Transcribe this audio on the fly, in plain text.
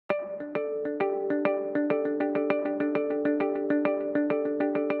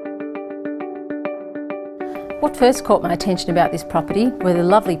What first caught my attention about this property were the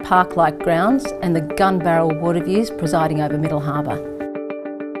lovely park-like grounds and the gun barrel water views presiding over Middle Harbour.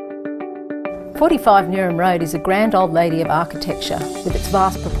 45 Neerim Road is a grand old lady of architecture with its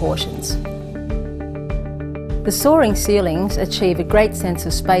vast proportions. The soaring ceilings achieve a great sense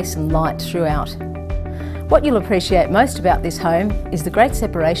of space and light throughout. What you'll appreciate most about this home is the great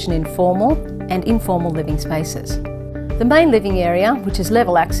separation in formal and informal living spaces. The main living area, which is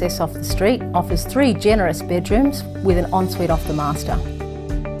level access off the street, offers 3 generous bedrooms with an ensuite off the master.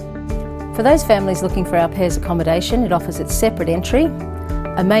 For those families looking for our pairs accommodation, it offers its separate entry,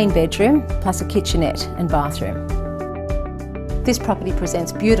 a main bedroom, plus a kitchenette and bathroom. This property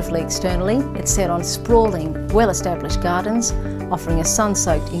presents beautifully externally. It's set on sprawling, well-established gardens, offering a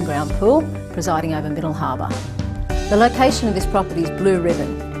sun-soaked in-ground pool, presiding over Middle Harbour. The location of this property is Blue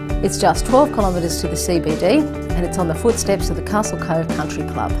Ribbon. It's just 12 kilometres to the CBD and it's on the footsteps of the Castle Cove Country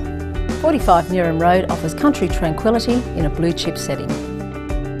Club. 45 Neerim Road offers country tranquillity in a blue chip setting.